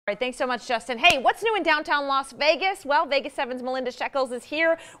All right, thanks so much, Justin. Hey, what's new in downtown Las Vegas? Well, Vegas 7's Melinda Sheckells is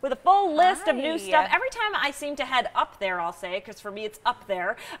here with a full list of new stuff. Every time I seem to head up there, I'll say, because for me it's up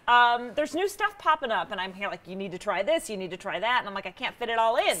there, there's new stuff popping up, and I'm here like, you need to try this, you need to try that, and I'm like, I can't fit it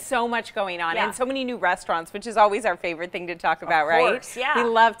all in. So much going on, and so many new restaurants, which is always our favorite thing to talk about, right? Of course, yeah. We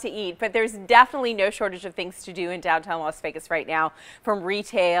love to eat, but there's definitely no shortage of things to do in downtown Las Vegas right now, from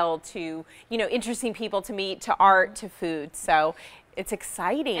retail to, you know, interesting people to meet, to art, to food. So it's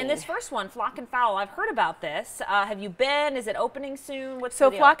exciting. And this first one, Flock and Fowl, I've heard about this. Have you been? Is it opening soon? What's the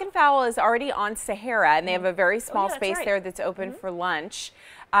deal? Flock and Fowl is already on Sahara, and they have a very small space there that's open for lunch.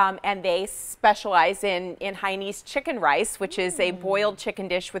 And they specialize in Hainanese chicken rice, which is a boiled chicken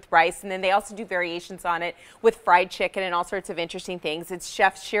dish with rice. And then they also do variations on it with fried chicken and all sorts of interesting things. It's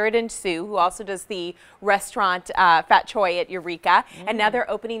Chef Sheridan Sue, who also does the restaurant Fat Choi at Eureka. And now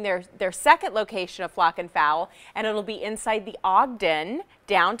they're opening their second location of Flock and Fowl, and it'll be inside the Ogden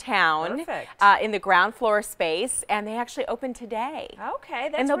downtown in the ground floor space, and they actually opened today. Okay,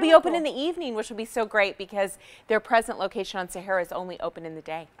 that's And they'll really be open cool. in the evening, which will be so great because their present location on Sahara is only open in the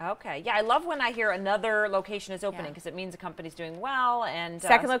day. Okay, yeah, I love when I hear another location is opening because it means the company's doing well. And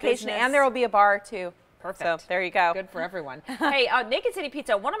second location, and there will be a bar too. Perfect. So there you go. Good for everyone. Hey, Naked City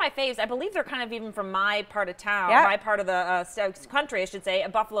Pizza, one of my faves. I believe they're kind of even from my part of town, my part of the country, I should say,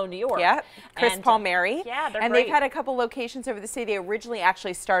 Buffalo, New York. Yeah, Chris Palmieri. Yeah, they're and great. They've had a couple locations over the city. They originally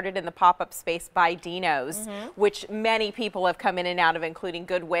actually started in the pop-up space by Dino's, which many people have come in and out of, including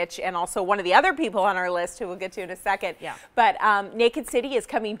Good Witch, and also one of the other people on our list who we'll get to in a second. Yeah. But Naked City is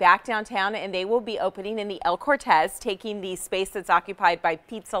coming back downtown, and they will be opening in the El Cortez, taking the space that's occupied by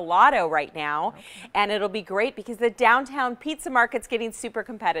Pizza Lotto right now. And it'll be great because the downtown pizza market's getting super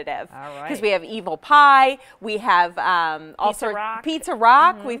competitive. All right. Because we have Evil Pie, we have Pizza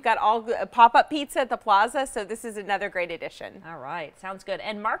Rock, we've got all pop-up pizza at the plaza, so this is another great addition. All right, sounds good.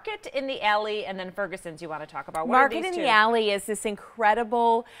 And Market in the Alley, and then Ferguson's you want to talk about. What Market are these in two? the Alley is this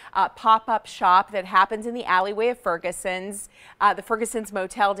incredible pop-up shop that happens in the alleyway of Ferguson's, the Ferguson's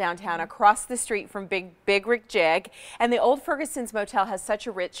Motel downtown, across the street from Big Rick Jig. And the old Ferguson's Motel has such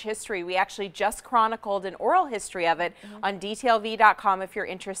a rich history. We actually just chronicled an oral history of it on detailv.com if you're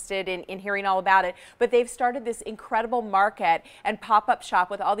interested in hearing all about it. But they've started this incredible market and pop-up shop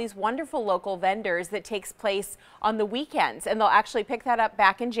with all these wonderful local vendors that takes place on the weekends. And they'll actually pick that up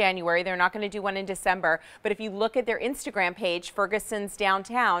back in January. They're not going to do one in December. But if you look at their Instagram page, Ferguson's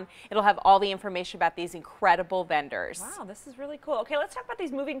Downtown, it'll have all the information about these incredible vendors. Wow, this is really cool. Okay, let's talk about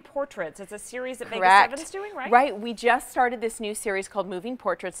these moving portraits. It's a series that Vegas 7's doing, right? Right. We just started this new series called Moving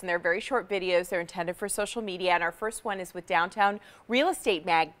Portraits, and they're very short videos. They're intended for social media, and our first one is with downtown real estate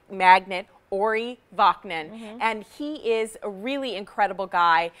magnate Ori Vachnan, and he is a really incredible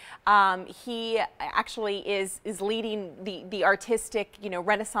guy. He actually is leading the artistic,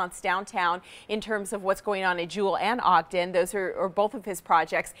 Renaissance downtown in terms of what's going on in Jewel and Ogden. Those are both of his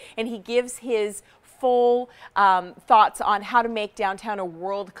projects, and he gives his full thoughts on how to make downtown a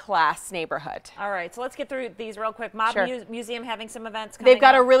world-class neighborhood. All right, so let's get through these real quick. Mob Museum having some events coming They've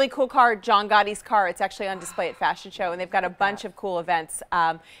got up. a really cool car, John Gotti's car. It's actually on display at Fashion Show, and they've got a bunch of cool events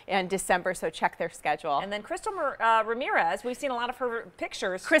in December, so check their schedule. And then Crystal Ramirez, we've seen a lot of her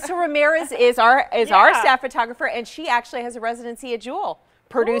pictures. Crystal Ramirez is our staff photographer, and she actually has a residency at Jewel.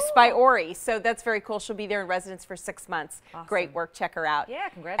 Produced by Ori, so that's very cool. She'll be there in residence for 6 months. Awesome. Great work. Check her out. Yeah,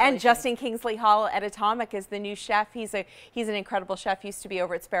 congratulations. And Justin Kingsley Hall at Atomic is the new chef. He's an incredible chef. Used to be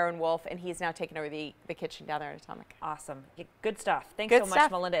over at Sparrow and Wolf, and he's now taken over the kitchen down there at Atomic. Awesome. Good stuff. Thanks so much,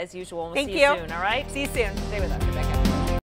 Melinda, as usual. And we'll see you soon. All right. See you soon. Stay with us.